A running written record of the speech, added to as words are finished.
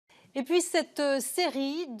Et puis cette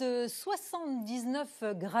série de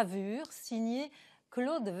 79 gravures signées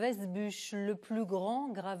Claude Weisbuch, le plus grand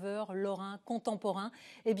graveur lorrain contemporain.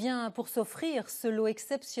 Eh bien, pour s'offrir ce lot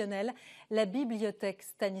exceptionnel, la bibliothèque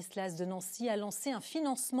Stanislas de Nancy a lancé un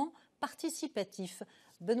financement participatif.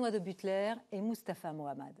 Benoît de Butler et Mustapha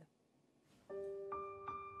Mohamed.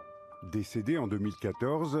 Décédé en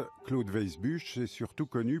 2014, Claude Weisbuch est surtout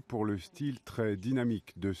connu pour le style très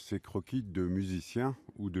dynamique de ses croquis de musiciens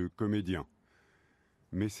ou de comédiens.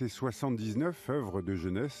 Mais ces 79 œuvres de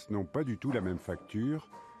jeunesse n'ont pas du tout la même facture.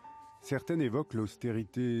 Certaines évoquent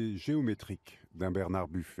l'austérité géométrique d'un Bernard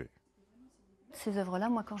Buffet. Ces œuvres-là,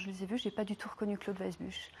 moi, quand je les ai vues, je n'ai pas du tout reconnu Claude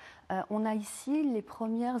Weisbuch. On a ici les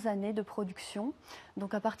premières années de production,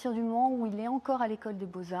 donc à partir du moment où il est encore à l'école des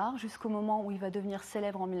Beaux-Arts, jusqu'au moment où il va devenir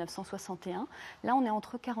célèbre en 1961. Là, on est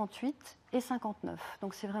entre 48 et 59.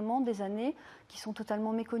 Donc c'est vraiment des années qui sont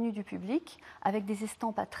totalement méconnues du public, avec des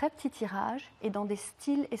estampes à très petit tirage et dans des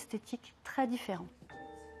styles esthétiques très différents.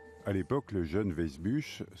 À l'époque, le jeune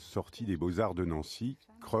Weisbuch, sorti des Beaux-Arts de Nancy,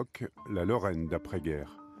 croque la Lorraine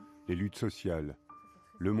d'après-guerre. Les luttes sociales,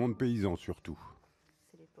 le monde paysan surtout.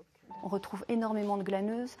 On retrouve énormément de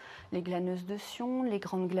glaneuses, les glaneuses de Sion, les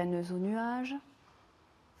grandes glaneuses aux nuages.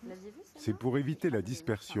 C'est pour éviter la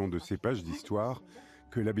dispersion de ces pages d'histoire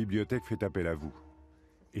que la bibliothèque fait appel à vous.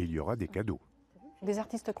 Et il y aura des cadeaux. Des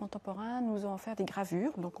artistes contemporains nous ont offert des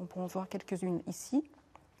gravures, donc on peut en voir quelques-unes ici,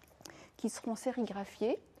 qui seront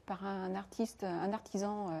sérigraphiées par un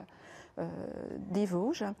artisan des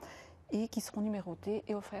Vosges, et qui seront numérotées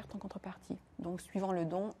et offertes en contrepartie. Donc, suivant le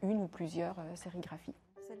don, une ou plusieurs sérigraphies.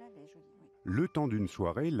 Celle-là, elle est jolie. Oui. Le temps d'une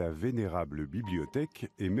soirée, la vénérable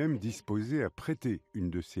bibliothèque est même disposée à prêter une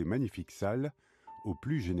de ces magnifiques salles aux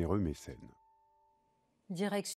plus généreux mécènes. Direction